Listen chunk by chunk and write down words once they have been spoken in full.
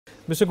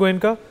Mr.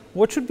 Goenka,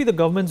 what should be the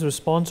government's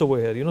response over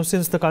here?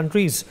 Since the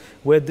countries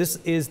where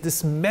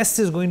this mess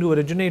is going to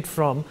originate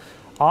from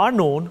are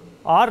known,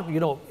 are,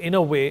 in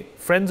a way,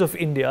 friends of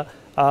India,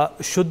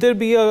 should there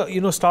be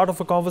a, start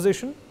of a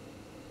conversation?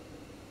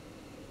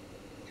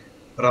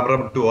 Ram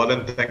Ram to all,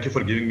 and thank you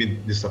for giving me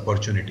this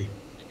opportunity.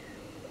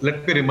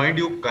 Let me remind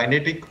you,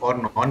 kinetic or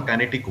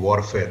non-kinetic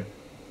warfare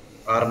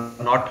are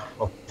not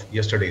of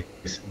yesterday.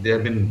 They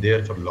have been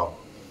there for long.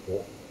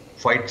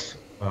 Fights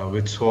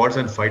with swords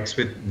and fights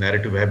with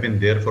narrative have been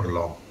there for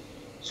long.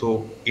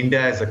 So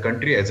India as a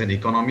country, as an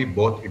economy,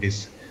 both it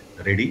is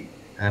ready.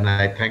 And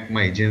I thank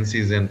my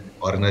agencies and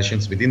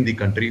organizations within the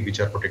country which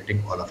are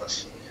protecting all of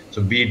us.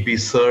 So be it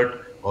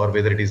CERT or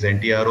whether it is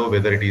NTRO,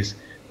 whether it is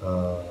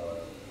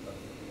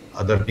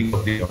other things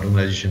of the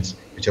organizations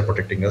which are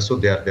protecting us. So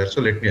they are there.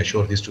 So let me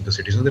assure this to the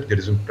citizens that there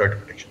is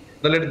protection.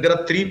 Now there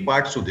are three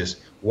parts to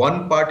this.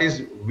 One part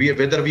is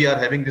whether we are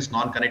having this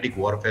non-kinetic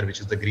warfare, which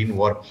is the green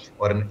war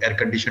or an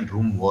air-conditioned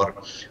room war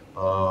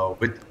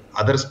with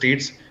other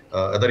states,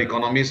 other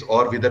economies,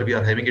 or whether we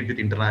are having it with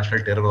international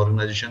terror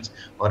organizations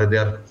or they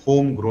are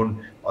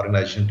homegrown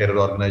organization, terror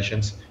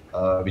organizations,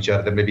 which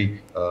are there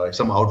maybe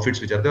some outfits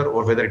which are there,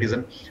 or whether it is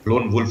a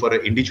lone wolf or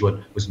an individual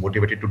who is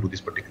motivated to do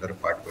this particular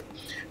part.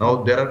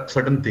 Now there are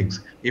certain things.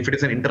 If it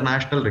is an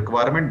international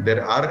requirement,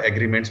 there are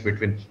agreements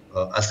between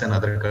us and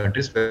other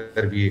countries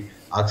where we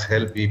ask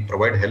help, we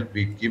provide help,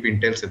 we give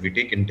intel, we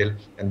take intel,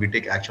 and we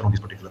take action on this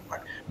particular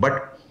part.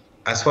 But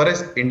as far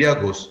as India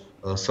goes,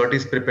 CERT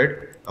is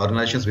prepared.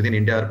 Organizations within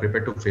India are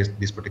prepared to face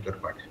this particular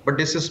part. But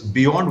this is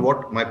beyond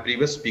what my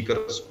previous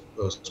speakers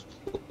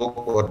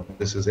spoke, or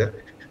this is there.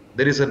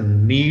 There is a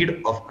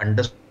need of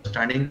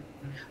understanding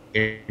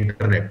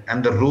internet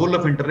and the role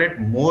of internet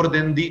more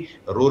than the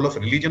role of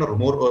religion or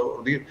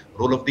more the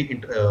role of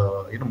the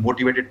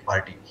motivated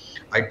party.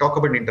 I talk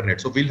about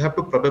internet, so we'll have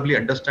to probably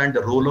understand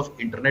the role of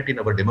internet in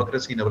our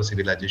democracy, in our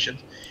civilization,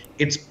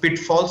 its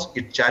pitfalls,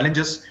 its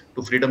challenges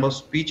to freedom of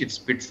speech, its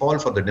pitfall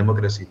for the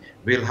democracy.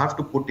 We'll have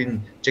to put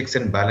in checks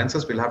and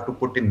balances. We'll have to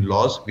put in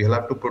laws. We'll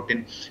have to put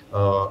in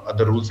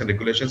other rules and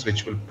regulations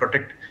which will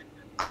protect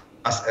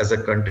us as a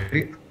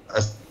country,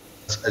 as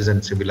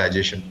a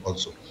civilization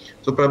also.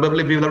 So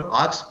probably we will have to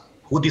ask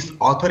who this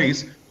author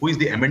is, who is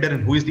the amender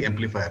and who is the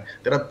amplifier.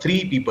 There are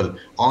three people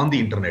on the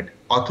internet.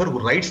 Author who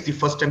writes the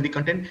first time the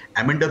content,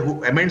 amender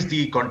who amends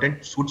the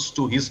content suits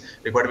to his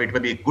requirement. It may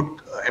be a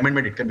good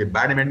amendment, it can be a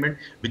bad amendment,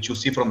 which you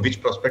see from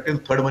which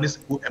perspective. Third one is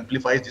who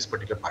amplifies this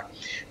particular part.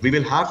 We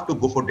will have to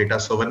go for data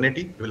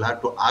sovereignty. We will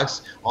have to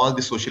ask all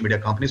the social media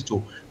companies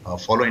to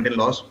follow Indian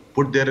laws,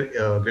 put their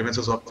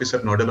grievances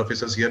officer, nodal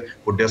officers here,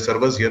 put their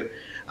servers here.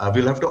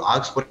 We'll have to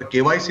ask for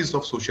KYCs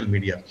of social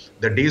media.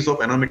 The days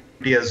of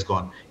anonymity has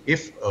gone.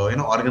 If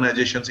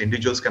organizations,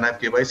 individuals can have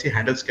KYC,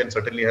 handles can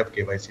certainly have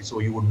KYC. So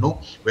you would know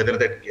whether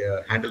that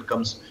handle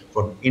comes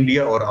from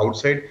India or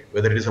outside,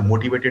 whether it is a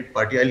motivated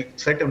party. I'll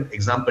cite an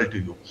example to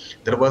you.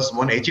 There was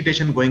one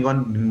agitation going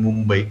on in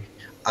Mumbai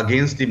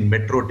against the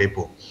metro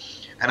depot.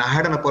 And I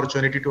had an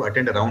opportunity to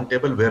attend a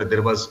roundtable where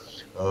there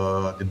was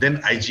the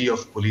then IG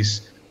of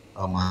police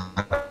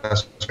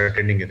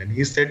attending it. And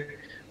he said,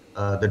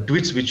 the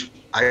tweets which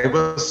I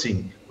was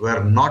seeing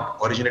were not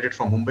originated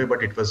from Mumbai,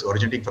 but it was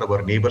originating from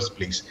our neighbor's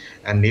place,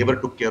 and neighbor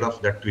took care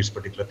of that tweets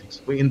particular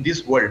things. So in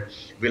this world,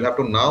 we'll have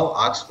to now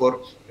ask for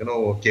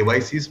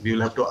KYCs. We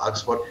will have to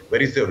ask for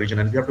where is the origin,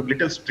 and we have to be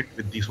little strict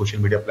with the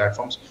social media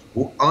platforms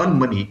who earn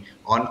money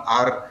on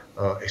our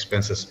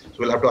expenses. So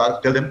we'll have to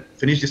tell them,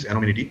 finish this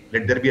anonymity,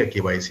 let there be a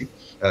KYC,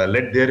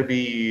 let there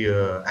be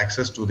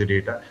access to the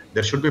data.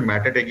 There should be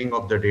matter taking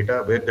of the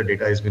data, where the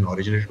data has been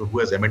originated, who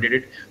has amended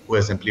it, who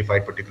has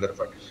amplified particular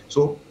part.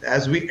 So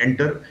as we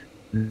enter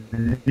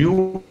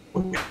new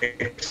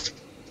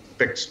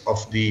aspects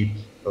of the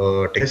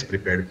test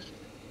prepared,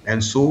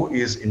 and so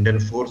is Indian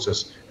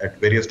forces at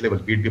various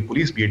levels, be it the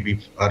police, be it the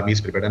army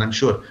is prepared. And I'm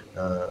sure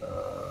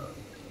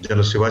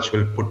General Siwach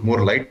will put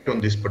more light on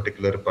this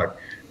particular part.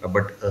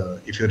 But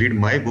if you read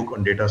my book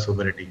on data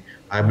sovereignty,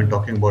 I've been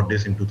talking about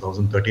this in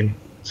 2013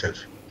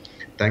 itself.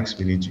 Thanks,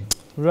 Vineet.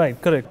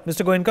 Right, correct.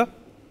 Mr. Goenka,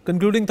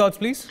 concluding thoughts,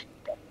 please.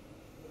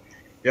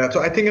 Yeah,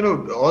 so I think,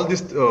 all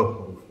this,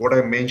 what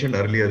I mentioned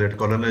earlier, that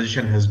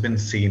colonization has been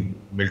seen,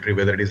 military,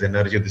 whether it is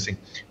energy or this thing.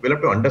 We'll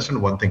have to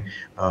understand one thing.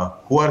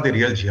 Who are the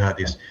real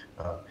jihadists?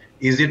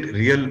 Is it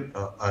real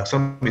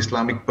some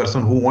Islamic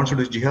person who wants to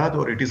do jihad,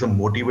 or it is a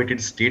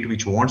motivated state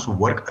which wants to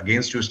work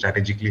against you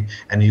strategically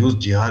and use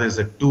jihad as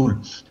a tool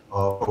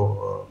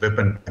or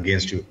weapon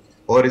against you?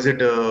 Or is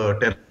it a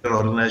terror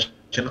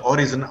organization, or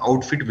is an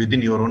outfit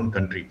within your own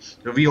country?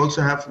 So we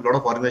also have a lot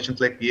of organizations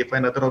like PFI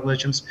and other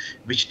organizations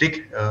which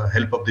take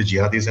help of the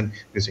jihadis and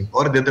this thing,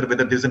 or whether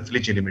there's a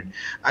flinch element.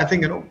 I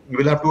think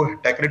we'll have to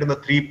tackle it in the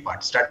three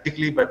parts: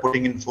 strategically by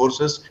putting in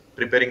forces,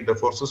 preparing the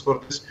forces for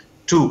this;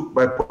 two,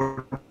 by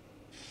putting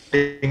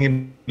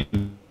in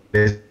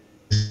legislation.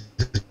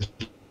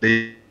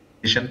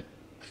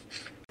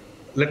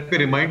 Let me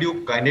remind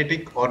you,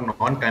 kinetic or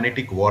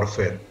non-kinetic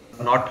warfare,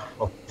 not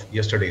of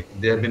yesterday.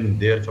 They have been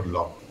there for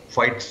long.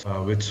 Fights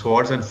with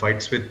swords and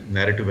fights with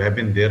narrative have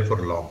been there for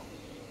long.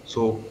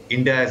 So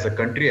India as a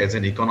country, as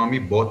an economy,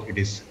 both it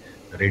is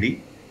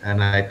ready.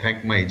 And I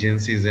thank my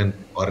agencies and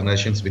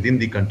organizations within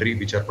the country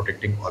which are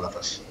protecting all of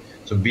us.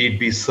 So be it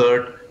be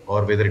CERT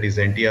or whether it is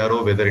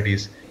NTRO, whether it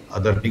is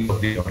other wing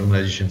of the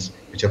organizations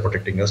which are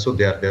protecting us. So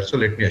they are there. So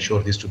let me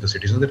assure this to the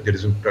citizens that there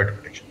is priority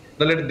protection.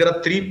 Now there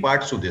are three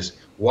parts to this.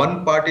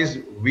 One part is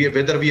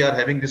whether we are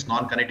having this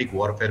non-kinetic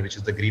warfare, which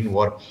is the green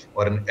war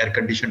or an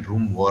air-conditioned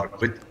room war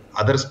with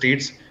other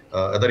states,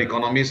 other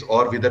economies,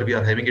 or whether we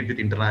are having it with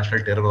international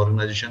terror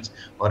organizations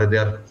or they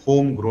are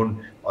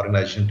homegrown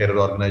organization, terror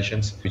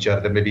organizations, which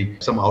are there may be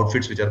some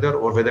outfits which are there,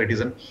 or whether it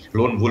is a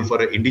lone wolf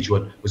or an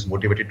individual who is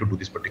motivated to do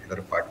this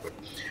particular part.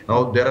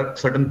 Now, there are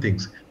certain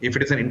things. If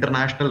it is an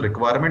international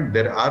requirement,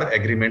 there are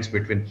agreements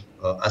between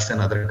us and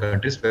other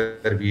countries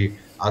where we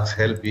ask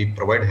help, we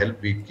provide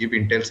help, we give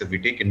intel, we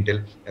take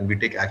intel, and we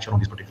take action on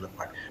this particular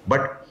part.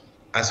 But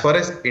as far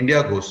as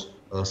India goes,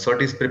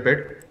 CERT is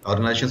prepared.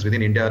 Organizations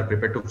within India are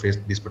prepared to face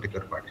this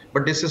particular part.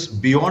 But this is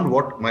beyond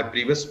what my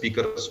previous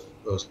speakers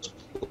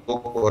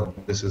spoke or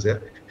this is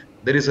there.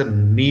 There is a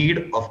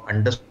need of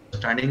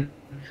understanding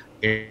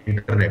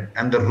internet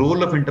and the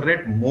role of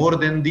internet more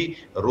than the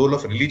role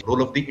of religion,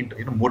 role of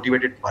the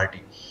motivated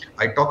party.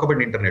 I talk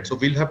about internet, so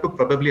we'll have to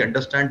probably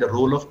understand the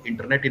role of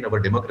internet in our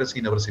democracy,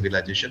 in our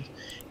civilization,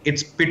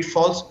 its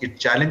pitfalls,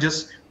 its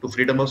challenges to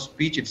freedom of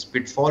speech, its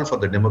pitfall for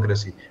the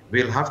democracy.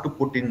 We'll have to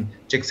put in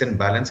checks and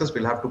balances.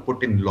 We'll have to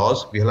put in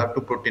laws. We'll have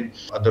to put in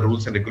other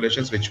rules and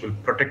regulations which will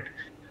protect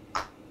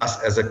us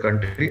as a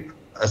country,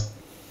 as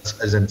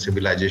a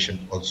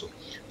civilization also.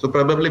 So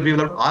probably we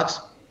will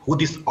ask who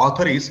this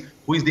author is,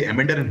 who is the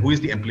amender and who is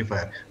the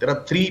amplifier. There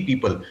are three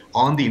people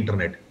on the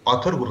internet.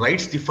 Author who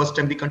writes the first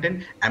time the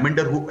content,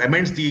 amender who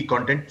amends the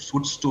content,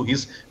 suits to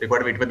his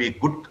requirement. It may be a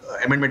good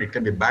amendment, it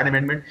can be a bad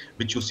amendment,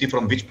 which you see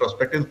from which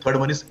perspective. Third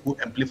one is who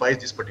amplifies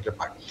this particular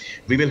part.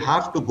 We will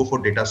have to go for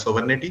data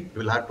sovereignty.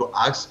 We will have to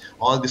ask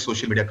all the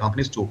social media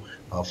companies to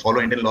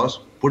follow Indian laws,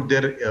 put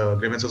their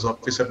grievances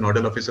officer,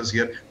 nodal officers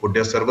here, put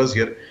their servers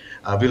here.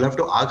 We'll have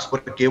to ask for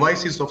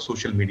KYCs of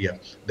social media.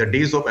 The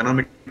days of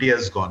anonymity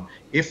has gone.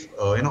 If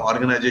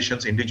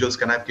organizations, individuals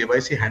can have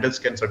KYC, handles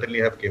can certainly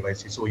have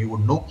KYC. So you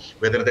would know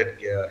whether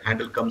that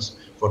handle comes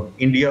from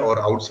India or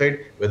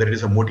outside, whether it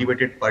is a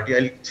motivated party.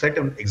 I'll set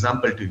an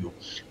example to you.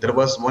 There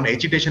was one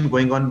agitation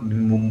going on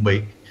in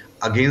Mumbai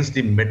against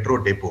the metro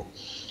depot.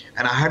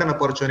 And I had an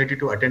opportunity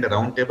to attend a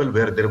roundtable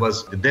where there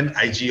was the then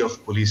IG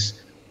of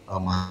police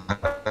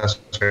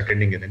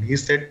attending it. And he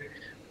said,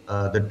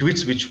 the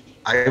tweets which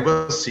I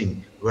was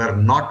seeing were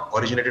not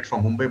originated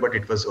from Mumbai, but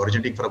it was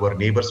originating from our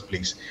neighbor's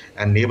place,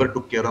 and neighbor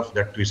took care of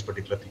that tweets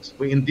particular things.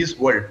 So in this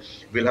world,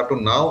 we'll have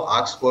to now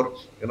ask for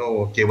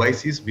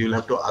KYCs. We will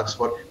have to ask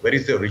for where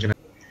is the origin.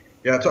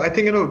 Yeah, so I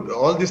think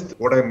all this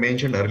what I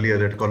mentioned earlier,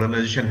 that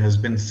colonization has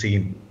been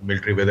seen,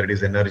 military, whether it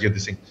is energy,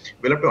 this thing.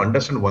 We'll have to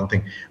understand one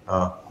thing: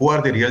 who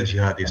are the real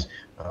jihadists?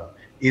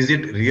 Is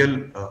it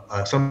real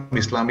some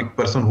Islamic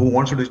person who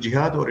wants to do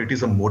jihad, or it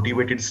is a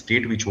motivated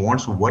state which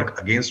wants to work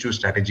against you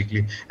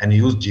strategically and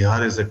use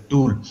jihad as a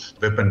tool,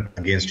 weapon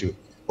against you?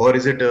 Or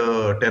is it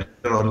a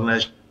terror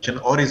organization,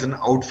 or is an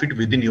outfit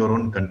within your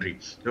own country?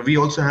 So we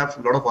also have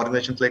a lot of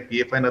organizations like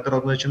PFI and other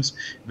organizations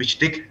which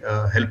take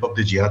help of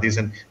the jihadis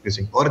and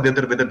using, or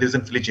whether there's a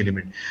village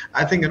element.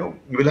 I think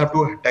we'll have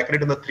to tackle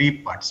it in the three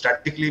parts: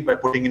 strategically by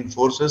putting in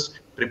forces,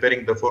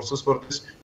 preparing the forces for this,